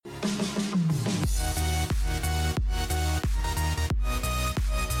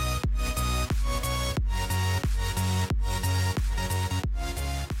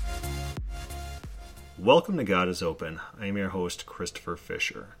Welcome to God is Open. I am your host, Christopher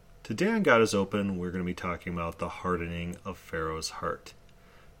Fisher. Today on God is Open, we're going to be talking about the hardening of Pharaoh's heart.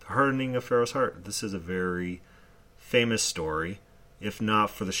 The hardening of Pharaoh's heart. This is a very famous story, if not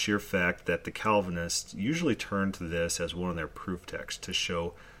for the sheer fact that the Calvinists usually turn to this as one of their proof texts to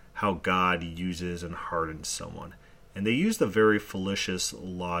show how God uses and hardens someone. And they use the very fallacious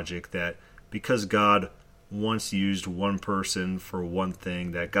logic that because God once used one person for one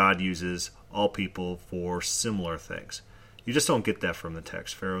thing, that God uses all people for similar things. You just don't get that from the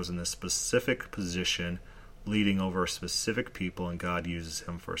text. Pharaoh's in this specific position, leading over a specific people, and God uses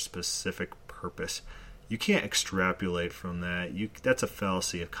him for a specific purpose. You can't extrapolate from that. That's a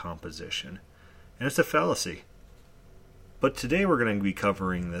fallacy of composition. And it's a fallacy. But today we're going to be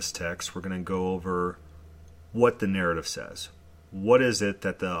covering this text. We're going to go over what the narrative says. What is it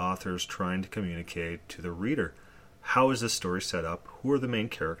that the author is trying to communicate to the reader? How is this story set up? Who are the main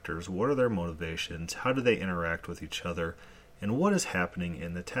characters? What are their motivations? How do they interact with each other? And what is happening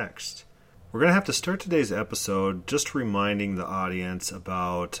in the text? We're going to have to start today's episode just reminding the audience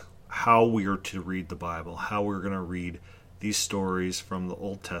about how we are to read the Bible, how we're going to read these stories from the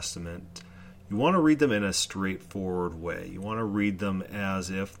Old Testament. You want to read them in a straightforward way. You want to read them as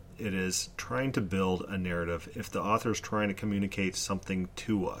if it is trying to build a narrative, if the author is trying to communicate something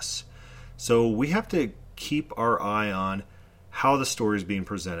to us. So we have to keep our eye on how the story is being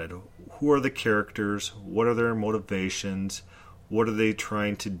presented. Who are the characters? What are their motivations? What are they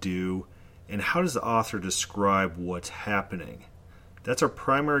trying to do? And how does the author describe what's happening? That's our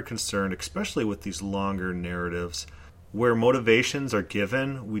primary concern, especially with these longer narratives. Where motivations are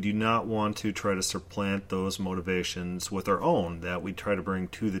given, we do not want to try to supplant those motivations with our own that we try to bring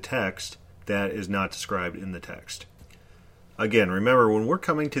to the text that is not described in the text. Again, remember, when we're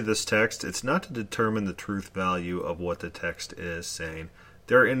coming to this text, it's not to determine the truth value of what the text is saying.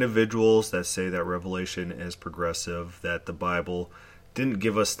 There are individuals that say that Revelation is progressive, that the Bible didn't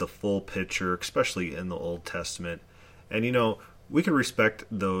give us the full picture, especially in the Old Testament. And we can respect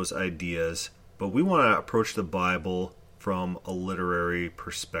those ideas, but we want to approach the Bible from a literary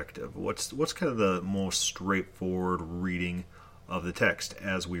perspective. What's kind of the most straightforward reading of the text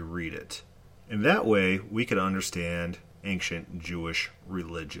as we read it? In that way, we can understand ancient Jewish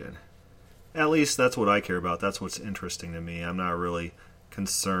religion. At least that's what I care about. That's what's interesting to me. I'm not really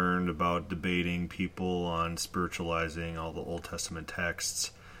concerned about debating people on spiritualizing all the Old Testament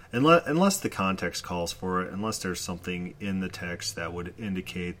texts, unless the context calls for it, unless there's something in the text that would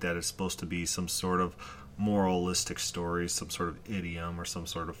indicate that it's supposed to be some sort of moralistic story, some sort of idiom, or some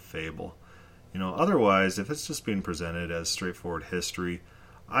sort of fable. Otherwise, if it's just being presented as straightforward history,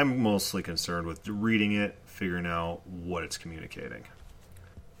 I'm mostly concerned with reading it, figuring out what it's communicating.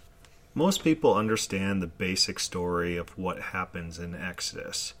 Most people understand the basic story of what happens in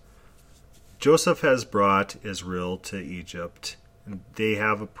Exodus. Joseph has brought Israel to Egypt. They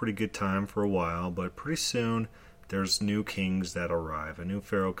have a pretty good time for a while, but pretty soon there's new kings that arrive. A new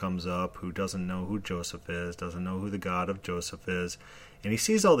Pharaoh comes up who doesn't know who Joseph is, doesn't know who the God of Joseph is, and he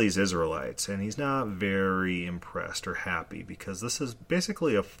sees all these Israelites, and he's not very impressed or happy because this is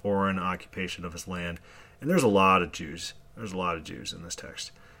basically a foreign occupation of his land, and there's a lot of Jews. There's a lot of Jews in this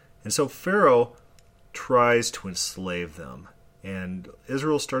text. And so Pharaoh tries to enslave them, and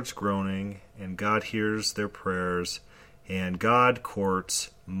Israel starts groaning, and God hears their prayers, and God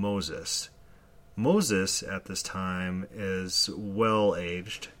courts Moses. Moses at this time is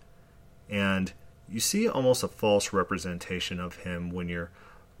well-aged, and you see almost a false representation of him when you're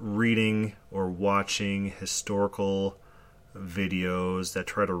reading or watching historical videos that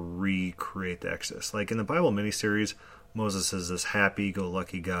try to recreate the Exodus. Like in the Bible miniseries, Moses is this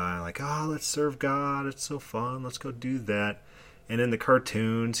happy-go-lucky guy, like, let's serve God, it's so fun, let's go do that. And in the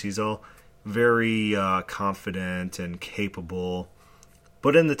cartoons, he's all very confident and capable.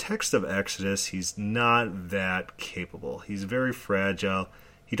 But in the text of Exodus, he's not that capable. He's very fragile.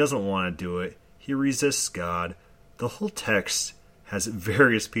 He doesn't want to do it. He resists God. The whole text has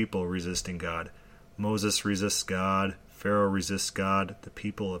various people resisting God. Moses resists God. Pharaoh resists God. The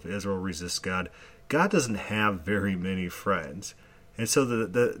people of Israel resist God. God doesn't have very many friends. And so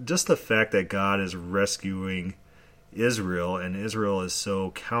just the fact that God is rescuing Israel and Israel is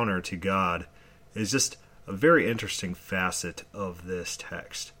so counter to God is just a very interesting facet of this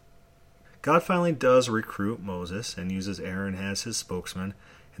text. God finally does recruit Moses and uses Aaron as his spokesman,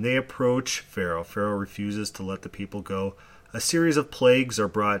 and they approach Pharaoh. Pharaoh refuses to let the people go. A series of plagues are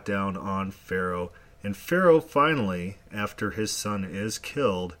brought down on Pharaoh, and Pharaoh finally, after his son is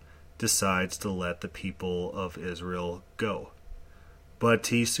killed, decides to let the people of Israel go. But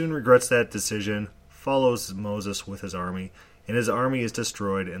he soon regrets that decision, follows Moses with his army, and his army is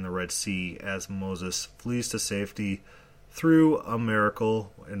destroyed in the Red Sea as Moses flees to safety through a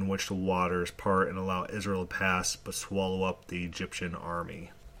miracle in which the waters part and allow Israel to pass but swallow up the Egyptian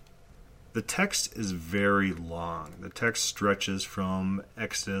army. The text is very long. The text stretches from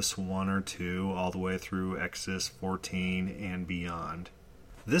Exodus 1 or 2 all the way through Exodus 14 and beyond.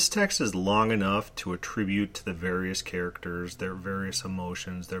 This text is long enough to attribute to the various characters their various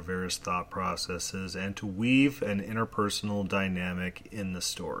emotions, their various thought processes, and to weave an interpersonal dynamic in the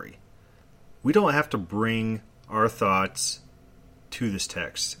story. We don't have to bring our thoughts to this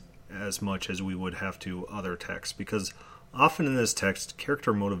text as much as we would have to other texts, because often in this text,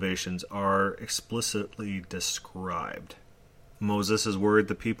 character motivations are explicitly described. Moses is worried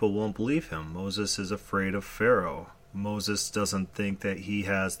the people won't believe him. Moses is afraid of Pharaoh. Moses doesn't think that he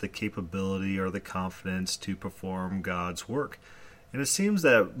has the capability or the confidence to perform God's work. And it seems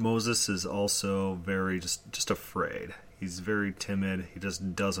that Moses is also very just afraid. He's very timid. He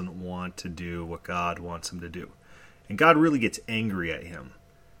just doesn't want to do what God wants him to do. And God really gets angry at him.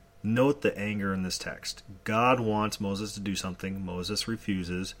 Note the anger in this text. God wants Moses to do something. Moses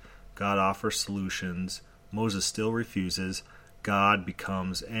refuses. God offers solutions. Moses still refuses. God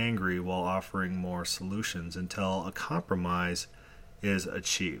becomes angry while offering more solutions until a compromise is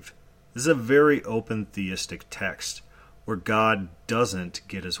achieved. This is a very open theistic text where God doesn't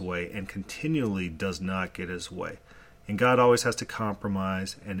get his way and continually does not get his way. And God always has to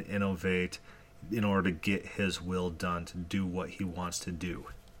compromise and innovate in order to get his will done, to do what he wants to do.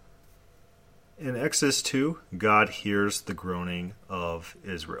 In Exodus 2, God hears the groaning of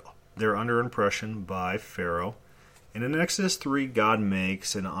Israel. They're under oppression by Pharaoh. And in Exodus 3, God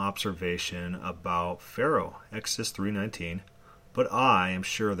makes an observation about Pharaoh. Exodus 3:19, "But I am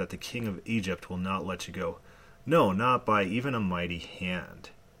sure that the king of Egypt will not let you go. No, not by even a mighty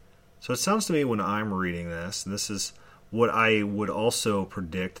hand." So it sounds to me when I'm reading this, and this is what I would also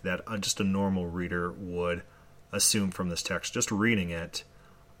predict that just a normal reader would assume from this text, just reading it,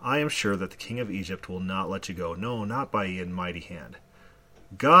 I am sure that the king of Egypt will not let you go. No, not by a mighty hand.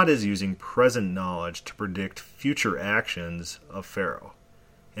 God is using present knowledge to predict future actions of Pharaoh.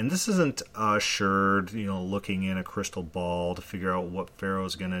 And this isn't assured, looking in a crystal ball to figure out what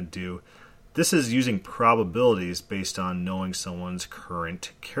Pharaoh's going to do. This is using probabilities based on knowing someone's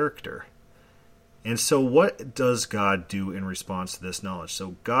current character. And so what does God do in response to this knowledge?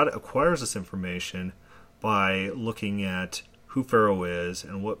 So God acquires this information by looking at who Pharaoh is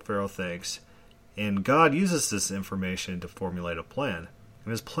and what Pharaoh thinks. And God uses this information to formulate a plan. And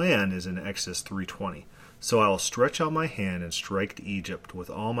his plan is in Exodus 3:20. "So I will stretch out my hand and strike Egypt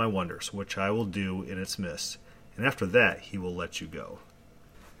with all my wonders, which I will do in its midst. And after that he will let you go."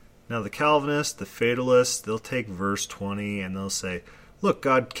 Now the Calvinists, the fatalists, they'll take verse 20 and they'll say, look,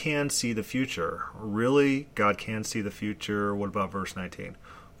 God can see the future. Really? God can see the future? What about verse 19?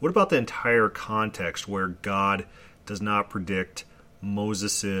 What about the entire context where God does not predict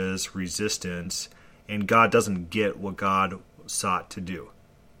Moses' resistance and God doesn't get what God sought to do?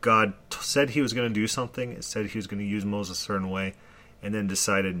 God said he was going to do something, it said he was going to use Moses a certain way, and then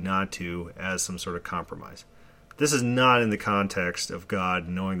decided not to as some sort of compromise. This is not in the context of God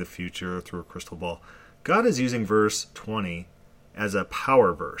knowing the future through a crystal ball. God is using verse 20 as a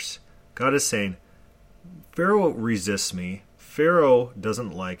power verse. God is saying, Pharaoh resists me, Pharaoh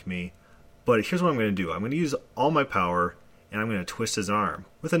doesn't like me, but here's what I'm going to do. I'm going to use all my power, and I'm going to twist his arm.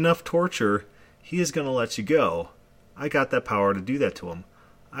 With enough torture, he is going to let you go. I got that power to do that to him.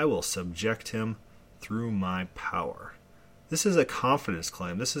 I will subject him through my power. This is a confidence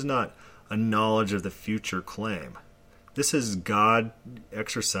claim. This is not a knowledge of the future claim. This is God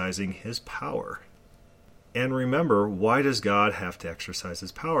exercising his power. And remember, why does God have to exercise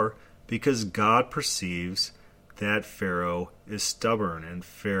his power? Because God perceives that Pharaoh is stubborn and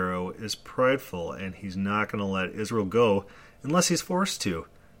Pharaoh is prideful and he's not going to let Israel go unless he's forced to.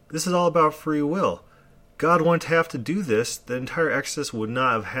 This is all about free will. God wouldn't have to do this. The entire Exodus would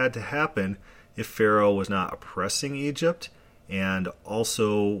not have had to happen if Pharaoh was not oppressing Egypt and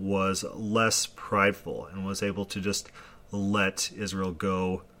also was less prideful and was able to just let Israel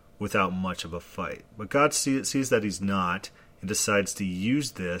go without much of a fight. But God sees that he's not and decides to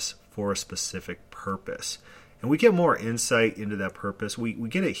use this for a specific purpose. And we get more insight into that purpose. We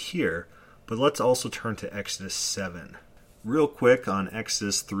get it here, but let's also turn to Exodus 7. Real quick on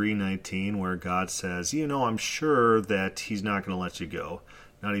Exodus 3:19, where God says, I'm sure that he's not going to let you go,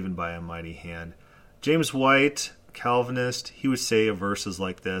 not even by a mighty hand. James White, Calvinist, he would say of verses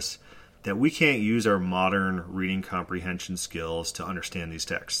like this, that we can't use our modern reading comprehension skills to understand these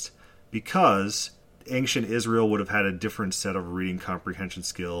texts, because ancient Israel would have had a different set of reading comprehension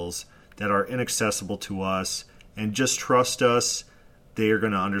skills that are inaccessible to us and just trust us, they are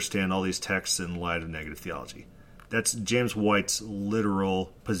going to understand all these texts in light of negative theology. That's James White's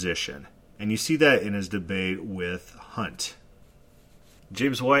literal position. And you see that in his debate with Hunt.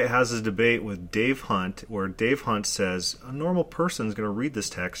 James White has his debate with Dave Hunt, where Dave Hunt says a normal person is going to read this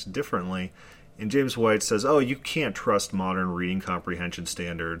text differently. And James White says, oh, you can't trust modern reading comprehension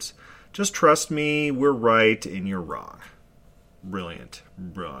standards. Just trust me, we're right and you're wrong. Brilliant.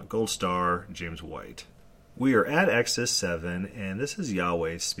 Gold star, James White. We are at Exodus 7, and this is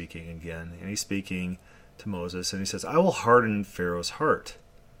Yahweh speaking again. And he's speaking to Moses, and he says, I will harden Pharaoh's heart.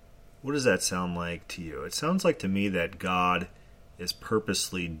 What does that sound like to you? It sounds like to me that God is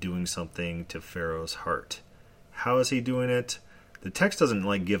purposely doing something to Pharaoh's heart. How is he doing it? The text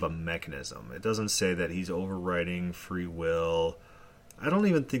doesn't give a mechanism. It doesn't say that he's overriding free will. I don't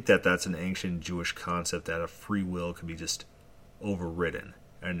even think that that's an ancient Jewish concept, that a free will could be just overridden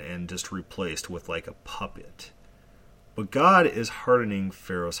and just replaced with like a puppet. But God is hardening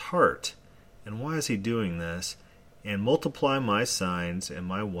Pharaoh's heart. And why is he doing this? And multiply my signs and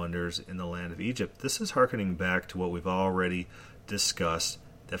my wonders in the land of Egypt. This is hearkening back to what we've already discussed,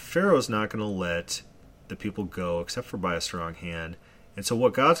 that Pharaoh's not going to let the people go except for by a strong hand. And so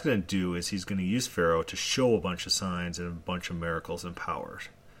what God's going to do is he's going to use Pharaoh to show a bunch of signs and a bunch of miracles and powers.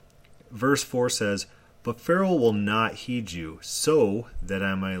 Verse 4 says, but Pharaoh will not heed you, so that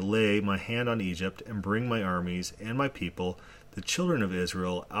I may lay my hand on Egypt and bring my armies and my people, the children of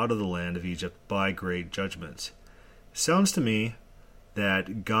Israel, out of the land of Egypt by great judgments. Sounds to me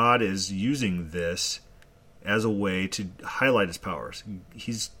that God is using this as a way to highlight his powers.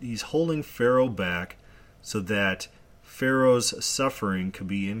 He's holding Pharaoh back so that Pharaoh's suffering could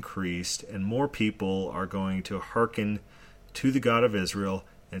be increased and more people are going to hearken to the God of Israel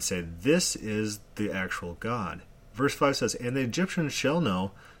and say, this is the actual God. Verse 5 says, and the Egyptians shall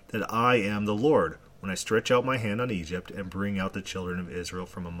know that I am the Lord, when I stretch out my hand on Egypt and bring out the children of Israel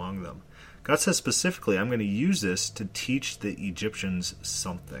from among them. God says specifically, I'm going to use this to teach the Egyptians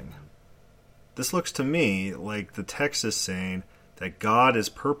something. This looks to me like the text is saying that God is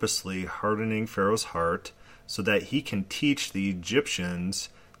purposely hardening Pharaoh's heart so that he can teach the Egyptians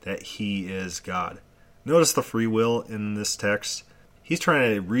that he is God. Notice the free will in this text. He's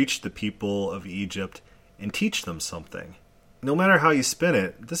trying to reach the people of Egypt and teach them something. No matter how you spin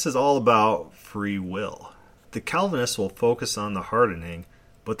it, this is all about free will. The Calvinists will focus on the hardening,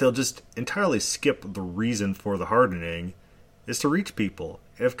 but they'll just entirely skip the reason for the hardening is to reach people.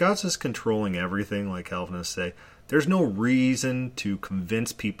 If God's just controlling everything, like Calvinists say, there's no reason to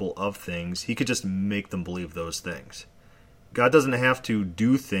convince people of things. He could just make them believe those things. God doesn't have to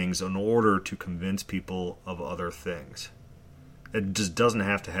do things in order to convince people of other things. It just doesn't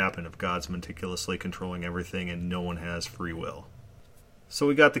have to happen if God's meticulously controlling everything and no one has free will. So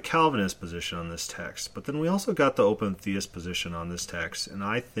we got the Calvinist position on this text, but then we also got the open theist position on this text, and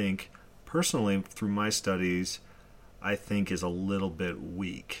I think, personally, through my studies, I think is a little bit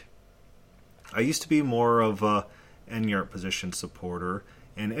weak. I used to be more of a Enyart position supporter,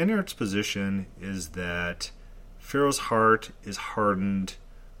 and Enyart's position is that Pharaoh's heart is hardened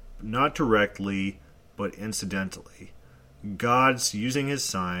not directly, but incidentally. God's using his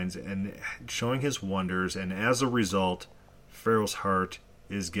signs and showing his wonders, and as a result, Pharaoh's heart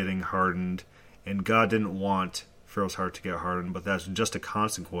is getting hardened, and God didn't want Pharaoh's heart to get hardened, but that's just a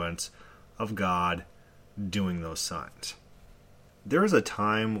consequence of God doing those signs. There was a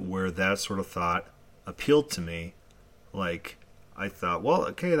time where that sort of thought appealed to me. Like, I thought, well,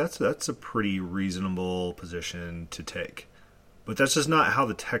 okay, that's a pretty reasonable position to take. But that's just not how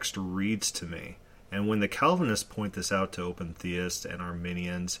the text reads to me. And when the Calvinists point this out to open theists and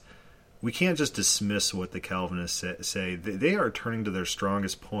Arminians, we can't just dismiss what the Calvinists say. They are turning to their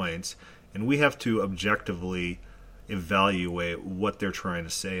strongest points, and we have to objectively evaluate what they're trying to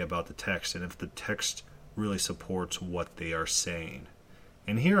say about the text and if the text really supports what they are saying.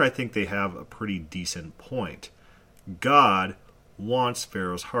 And here I think they have a pretty decent point. God wants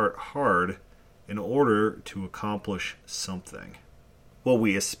Pharaoh's heart hard in order to accomplish something. What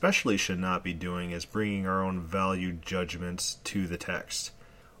we especially should not be doing is bringing our own valued judgments to the text.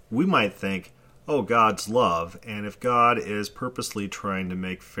 We might think, oh, God's love, and if God is purposely trying to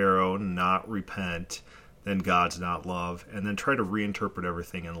make Pharaoh not repent, then God's not love, and then try to reinterpret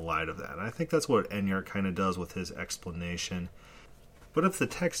everything in light of that. And I think that's what Enyart kind of does with his explanation. But if the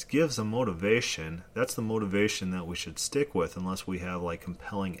text gives a motivation, that's the motivation that we should stick with unless we have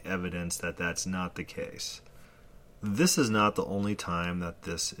compelling evidence that that's not the case. This is not the only time that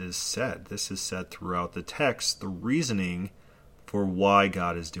this is said. This is said throughout the text, the reasoning for why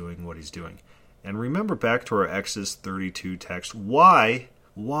God is doing what he's doing. And remember back to our Exodus 32 text, why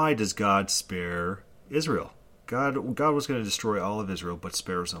does God spare Israel? God was going to destroy all of Israel, but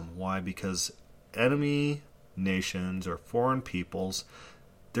spares them. Why? Because enemy nations or foreign peoples,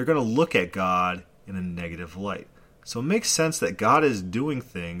 they're going to look at God in a negative light. So it makes sense that God is doing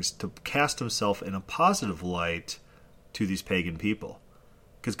things to cast himself in a positive light to these pagan people.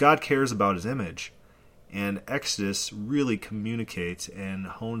 Because God cares about his image. And Exodus really communicates and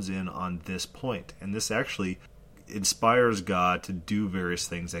hones in on this point. And this actually inspires God to do various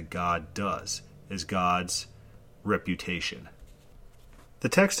things that God does, is God's reputation. The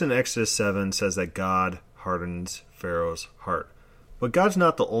text in Exodus 7 says that God hardens Pharaoh's heart. But God's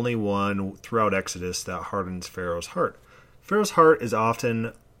not the only one throughout Exodus that hardens Pharaoh's heart. Pharaoh's heart is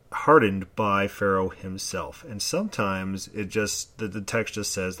often hardened by Pharaoh himself. And sometimes the text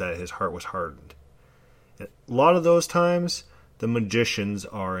just says that his heart was hardened. A lot of those times, the magicians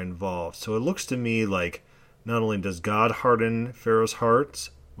are involved. So it looks to me like not only does God harden Pharaoh's heart,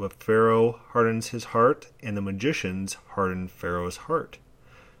 but Pharaoh hardens his heart, and the magicians harden Pharaoh's heart.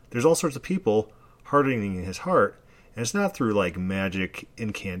 There's all sorts of people hardening his heart, and it's not through like magic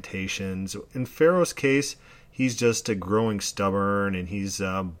incantations. In Pharaoh's case, he's just growing stubborn, and he's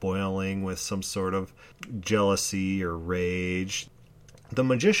boiling with some sort of jealousy or rage. The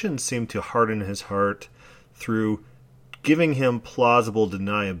magicians seem to harden his heart through giving him plausible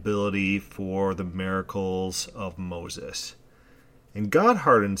deniability for the miracles of Moses. And God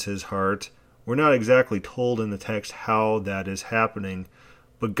hardens his heart. We're not exactly told in the text how that is happening,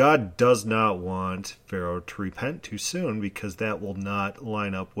 but God does not want Pharaoh to repent too soon, because that will not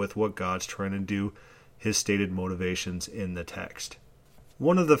line up with what God's trying to do, his stated motivations in the text.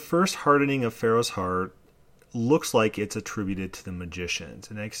 One of the first hardening of Pharaoh's heart looks like it's attributed to the magicians.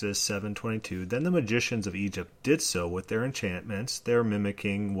 In Exodus 7:22, then the magicians of Egypt did so with their enchantments. They're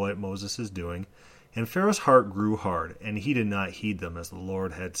mimicking what Moses is doing. And Pharaoh's heart grew hard, and he did not heed them as the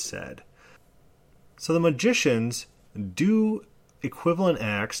Lord had said. So the magicians do equivalent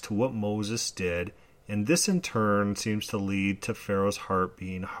acts to what Moses did, and this in turn seems to lead to Pharaoh's heart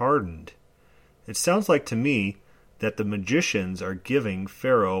being hardened. It sounds like to me that the magicians are giving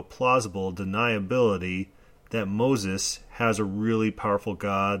Pharaoh plausible deniability that Moses has a really powerful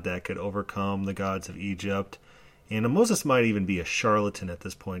God that could overcome the gods of Egypt. And Moses might even be a charlatan at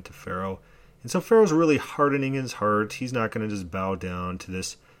this point to Pharaoh. And so Pharaoh's really hardening his heart. He's not going to just bow down to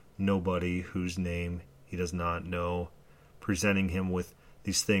this nobody whose name he does not know, presenting him with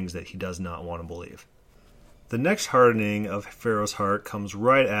these things that he does not want to believe. The next hardening of Pharaoh's heart comes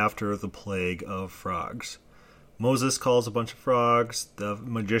right after the plague of frogs. Moses calls a bunch of frogs. The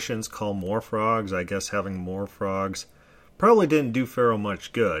magicians call more frogs. I guess having more frogs probably didn't do Pharaoh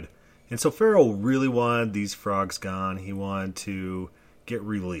much good. And so Pharaoh really wanted these frogs gone. He wanted to get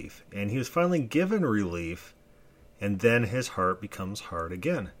relief. And he was finally given relief. And then his heart becomes hard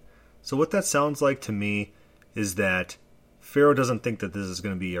again. So what that sounds like to me is that Pharaoh doesn't think that this is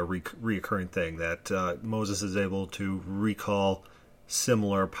going to be a reoccurring thing, that Moses is able to recall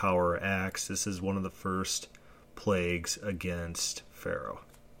similar power acts. This is one of the first plagues against Pharaoh.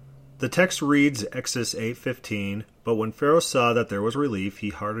 The text reads Exodus 8:15, but when Pharaoh saw that there was relief, he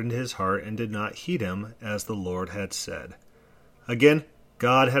hardened his heart and did not heed him, as the Lord had said. Again,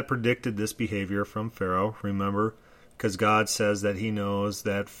 God had predicted this behavior from Pharaoh, remember, because God says that he knows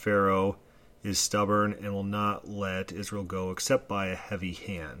that Pharaoh is stubborn and will not let Israel go except by a heavy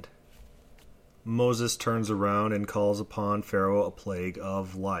hand. Moses turns around and calls upon Pharaoh a plague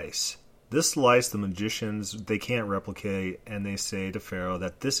of lice. This lice, the magicians, they can't replicate, and they say to Pharaoh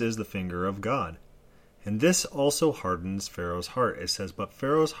that this is the finger of God. And this also hardens Pharaoh's heart. It says, but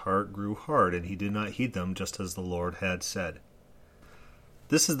Pharaoh's heart grew hard, and he did not heed them, just as the Lord had said.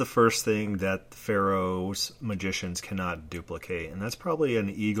 This is the first thing that Pharaoh's magicians cannot duplicate, and that's probably an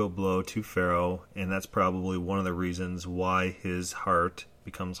ego blow to Pharaoh, and that's probably one of the reasons why his heart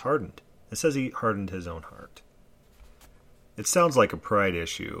becomes hardened. It says he hardened his own heart. It sounds like a pride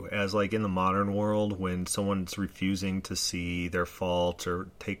issue, as like in the modern world, when someone's refusing to see their fault or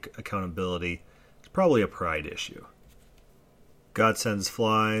take accountability, it's probably a pride issue. God sends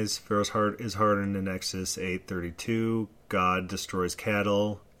flies. Pharaoh's heart is hardened in Exodus 8:32. God destroys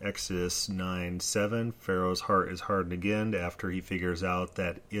cattle. Exodus 9:7. Pharaoh's heart is hardened again after he figures out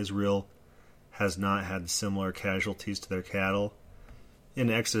that Israel has not had similar casualties to their cattle. In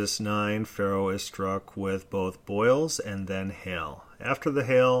Exodus 9, Pharaoh is struck with both boils and then hail. After the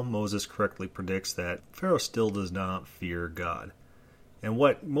hail, Moses correctly predicts that Pharaoh still does not fear God. And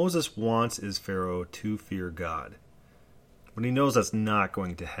what Moses wants is Pharaoh to fear God. But he knows that's not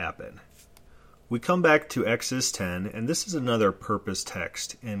going to happen. We come back to Exodus 10, and this is another purpose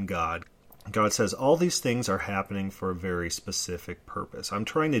text in God. God says, all these things are happening for a very specific purpose. I'm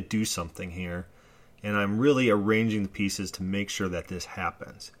trying to do something here. and I'm really arranging the pieces to make sure that this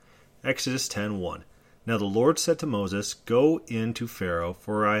happens. Exodus 10:1. Now the Lord said to Moses, Go in to Pharaoh,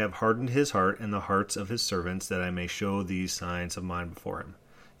 for I have hardened his heart and the hearts of his servants, that I may show these signs of mine before him.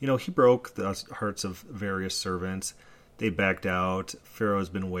 He broke the hearts of various servants. They backed out. Pharaoh's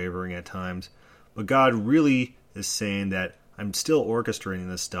been wavering at times. But God really is saying that I'm still orchestrating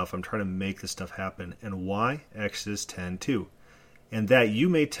this stuff. I'm trying to make this stuff happen. And why? Exodus 10:2. And that you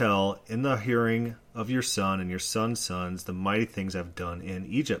may tell in the hearing of your son and your son's sons the mighty things I've done in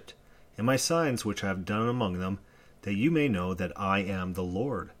Egypt, and my signs which I have done among them, that you may know that I am the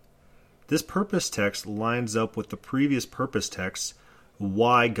Lord. This purpose text lines up with the previous purpose texts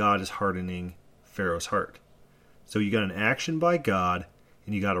why God is hardening Pharaoh's heart. So you got an action by God,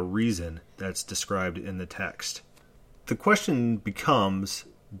 and you got a reason that's described in the text. The question becomes,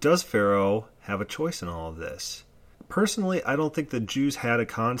 does Pharaoh have a choice in all of this? Personally, I don't think the Jews had a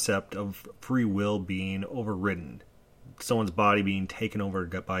concept of free will being overridden, someone's body being taken over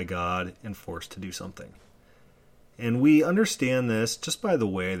by God and forced to do something. And we understand this just by the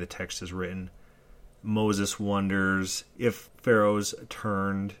way the text is written. Moses wonders if Pharaoh's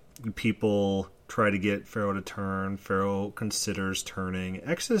turned. People try to get Pharaoh to turn. Pharaoh considers turning.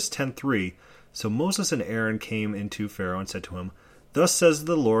 Exodus 10:3. So Moses and Aaron came into Pharaoh and said to him, Thus says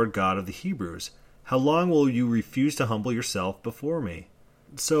the Lord God of the Hebrews, How long will you refuse to humble yourself before me?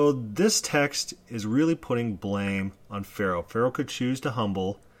 So this text is really putting blame on Pharaoh. Pharaoh could choose to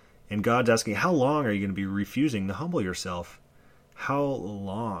humble, and God's asking, how long are you going to be refusing to humble yourself? How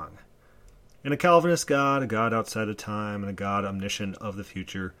long? And a Calvinist God, a God outside of time, and a God omniscient of the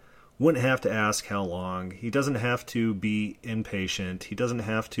future, wouldn't have to ask how long. He doesn't have to be impatient. He doesn't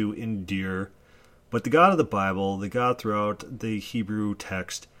have to endure. But the God of the Bible, the God throughout the Hebrew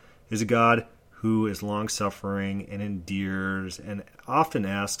text, is a God who is long-suffering and endures and often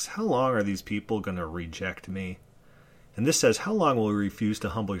asks, how long are these people going to reject me? And this says, how long will you refuse to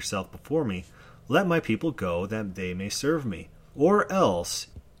humble yourself before me? Let my people go, that they may serve me. Or else,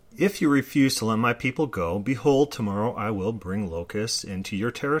 if you refuse to let my people go, behold, tomorrow I will bring locusts into your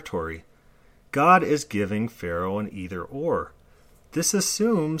territory. God is giving Pharaoh an either-or. This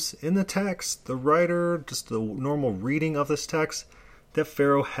assumes, in the text, the writer, just the normal reading of this text, that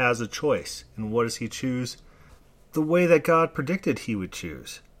Pharaoh has a choice. And what does he choose? The way that God predicted he would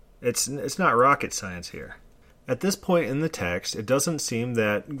choose. It's not rocket science here. At this point in the text, it doesn't seem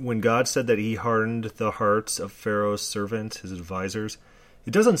that when God said that he hardened the hearts of Pharaoh's servants, his advisors,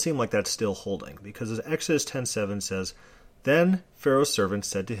 it doesn't seem like that's still holding, because as Exodus 10:7 says, Then Pharaoh's servants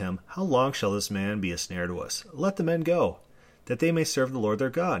said to him, How long shall this man be a snare to us? Let the men go, that they may serve the Lord their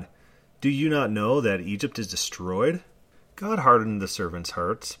God. Do you not know that Egypt is destroyed? God hardened the servants'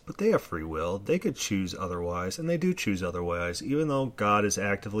 hearts, but they have free will. They could choose otherwise, and they do choose otherwise, even though God is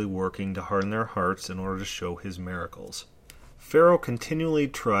actively working to harden their hearts in order to show his miracles. Pharaoh continually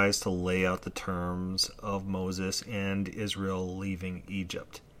tries to lay out the terms of Moses and Israel leaving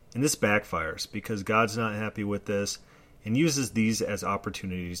Egypt. And this backfires because God's not happy with this and uses these as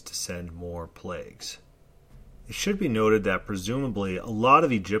opportunities to send more plagues. It should be noted that presumably a lot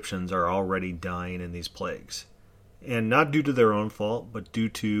of Egyptians are already dying in these plagues. And not due to their own fault, but due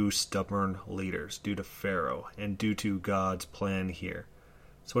to stubborn leaders, due to Pharaoh, and due to God's plan here.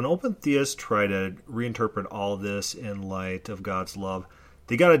 So when open theists try to reinterpret all of this in light of God's love,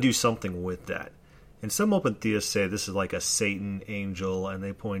 they got to do something with that. And some open theists say this is like a Satan angel, and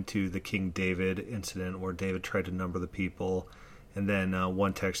they point to the King David incident where David tried to number the people, and then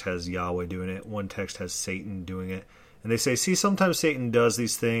one text has Yahweh doing it, one text has Satan doing it. And they say, see, sometimes Satan does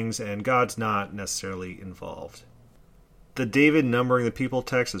these things, and God's not necessarily involved. The David numbering the people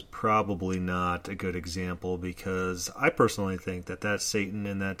text is probably not a good example because I personally think that Satan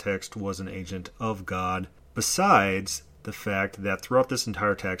in that text was an agent of God. Besides the fact that throughout this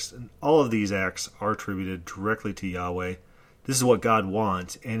entire text, all of these acts are attributed directly to Yahweh. This is what God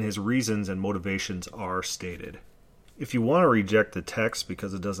wants, and his reasons and motivations are stated. If you want to reject the text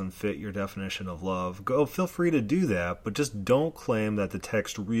because it doesn't fit your definition of love, feel free to do that, but just don't claim that the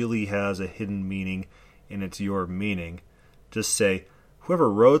text really has a hidden meaning and it's your meaning. Just say, whoever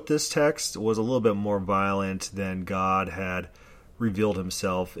wrote this text was a little bit more violent than God had revealed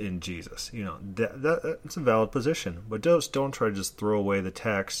himself in Jesus. That's a valid position. But don't try to just throw away the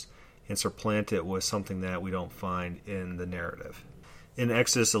text and supplant it with something that we don't find in the narrative. In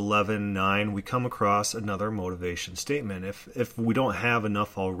Exodus 11:9, we come across another motivation statement. If we don't have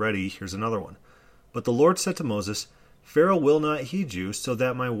enough already, here's another one. But the Lord said to Moses, Pharaoh will not heed you, so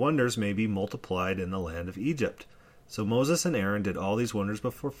that my wonders may be multiplied in the land of Egypt. So Moses and Aaron did all these wonders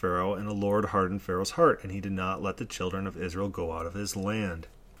before Pharaoh, and the Lord hardened Pharaoh's heart, and he did not let the children of Israel go out of his land.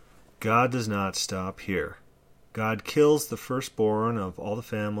 God does not stop here. God kills the firstborn of all the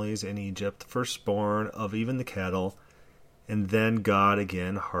families in Egypt, the firstborn of even the cattle, and then God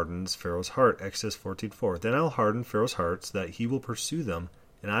again hardens Pharaoh's heart. Exodus 14:4. Then I'll harden Pharaoh's heart so that he will pursue them,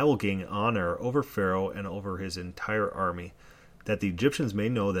 and I will gain honor over Pharaoh and over his entire army, that the Egyptians may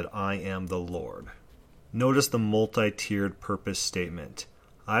know that I am the Lord. Notice the multi-tiered purpose statement.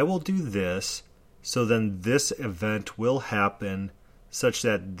 I will do this, so then this event will happen such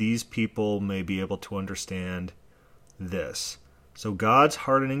that these people may be able to understand this. So God's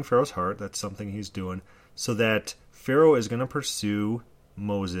hardening Pharaoh's heart, that's something he's doing, so that Pharaoh is going to pursue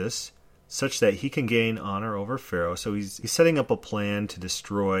Moses such that he can gain honor over Pharaoh. So he's setting up a plan to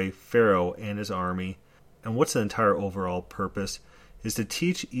destroy Pharaoh and his army. And what's the entire overall purpose? Is to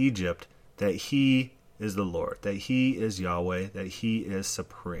teach Egypt that he is the Lord, that he is Yahweh, that he is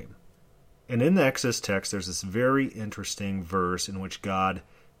supreme. And in the Exodus text, there's this very interesting verse in which God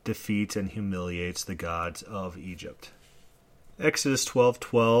defeats and humiliates the gods of Egypt. Exodus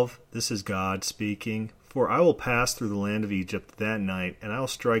 12:12, this is God speaking. For I will pass through the land of Egypt that night, and I will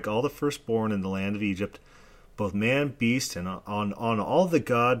strike all the firstborn in the land of Egypt, both man, beast, and on all the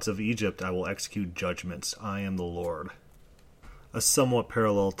gods of Egypt I will execute judgments. I am the Lord. A somewhat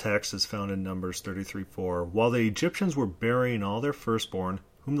parallel text is found in Numbers 33:4. While the Egyptians were burying all their firstborn,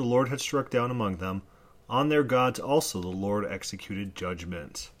 whom the Lord had struck down among them, on their gods also the Lord executed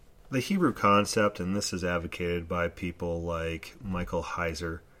judgments. The Hebrew concept, and this is advocated by people like Michael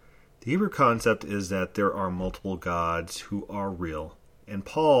Heiser, the Hebrew concept is that there are multiple gods who are real. And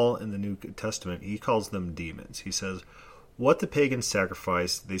Paul, in the New Testament, he calls them demons. He says, what the pagans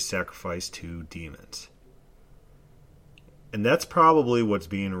sacrifice, they sacrifice to demons. And that's probably what's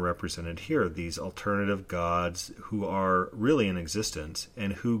being represented here, these alternative gods who are really in existence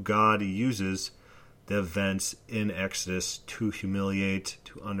and who God uses the events in Exodus to humiliate,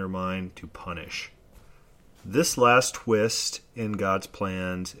 to undermine, to punish. This last twist in God's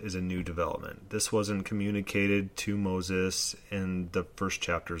plans is a new development. This wasn't communicated to Moses in the first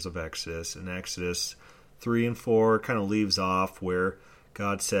chapters of Exodus. In Exodus 3 and 4, it kind of leaves off where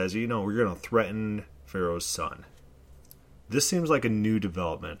God says, we're going to threaten Pharaoh's son. This seems like a new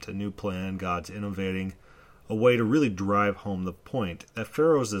development, a new plan. God's innovating a way to really drive home the point that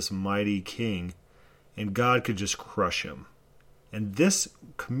Pharaoh is this mighty king and God could just crush him. And this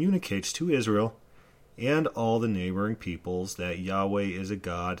communicates to Israel and all the neighboring peoples that Yahweh is a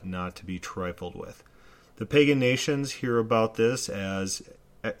God not to be trifled with. The pagan nations hear about this as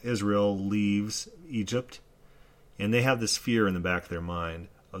Israel leaves Egypt, and they have this fear in the back of their mind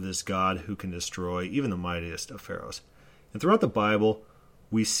of this God who can destroy even the mightiest of pharaohs. And throughout the Bible,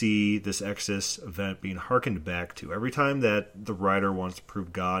 we see this Exodus event being hearkened back to. Every time that the writer wants to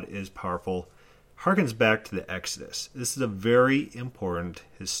prove God is powerful, harkens back to the Exodus. This is a very important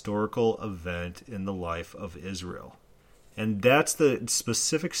historical event in the life of Israel. And that's the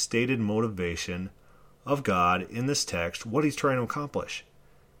specific stated motivation of God in this text, what he's trying to accomplish.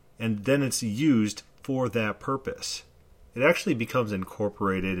 And then it's used for that purpose. It actually becomes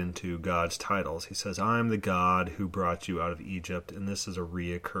incorporated into God's titles. He says, I am the God who brought you out of Egypt, and this is a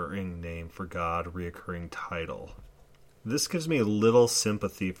reoccurring name for God, a reoccurring title. This gives me a little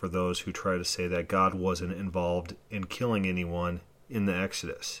sympathy for those who try to say that God wasn't involved in killing anyone in the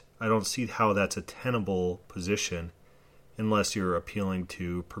Exodus. I don't see how that's a tenable position unless you're appealing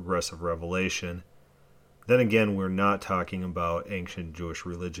to progressive revelation. Then again, we're not talking about ancient Jewish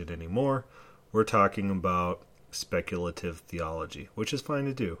religion anymore. We're talking about speculative theology, which is fine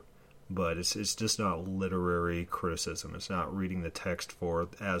to do, but it's just not literary criticism. It's not reading the text for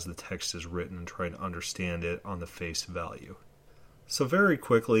as the text is written and trying to understand it on the face value. So very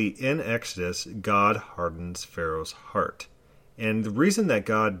quickly, in Exodus, God hardens Pharaoh's heart. And the reason that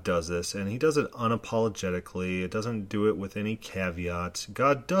God does this, and he does it unapologetically, it doesn't do it with any caveats,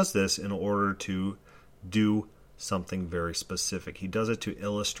 God does this in order to do something very specific. He does it to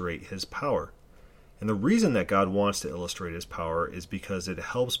illustrate his power. And the reason that God wants to illustrate his power is because it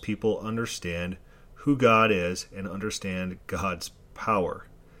helps people understand who God is and understand God's power.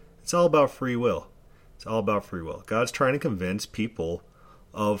 It's all about free will. It's all about free will. God's trying to convince people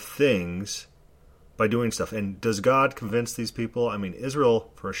of things by doing stuff. And does God convince these people? I mean,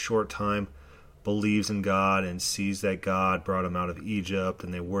 Israel, for a short time, believes in God and sees that God brought them out of Egypt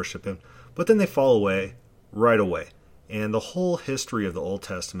and they worship him. But then they fall away right away. And the whole history of the Old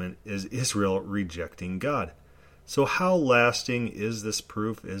Testament is Israel rejecting God. So how lasting is this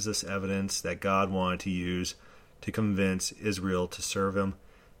proof, is this evidence that God wanted to use to convince Israel to serve him?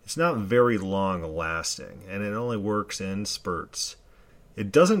 It's not very long lasting, and it only works in spurts.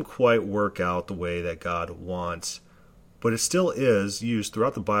 It doesn't quite work out the way that God wants But it still is used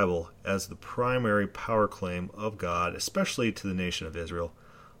throughout the Bible as the primary power claim of God, especially to the nation of Israel.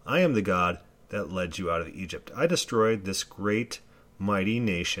 I am the God that led you out of Egypt. I destroyed this great, mighty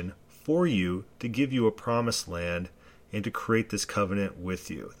nation for you to give you a promised land and to create this covenant with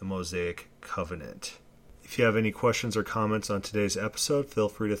you, the Mosaic covenant. If you have any questions or comments on today's episode, feel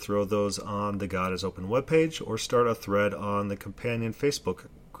free to throw those on the God is Open webpage or start a thread on the companion Facebook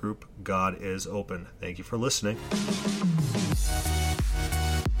group God is Open. Thank you for listening.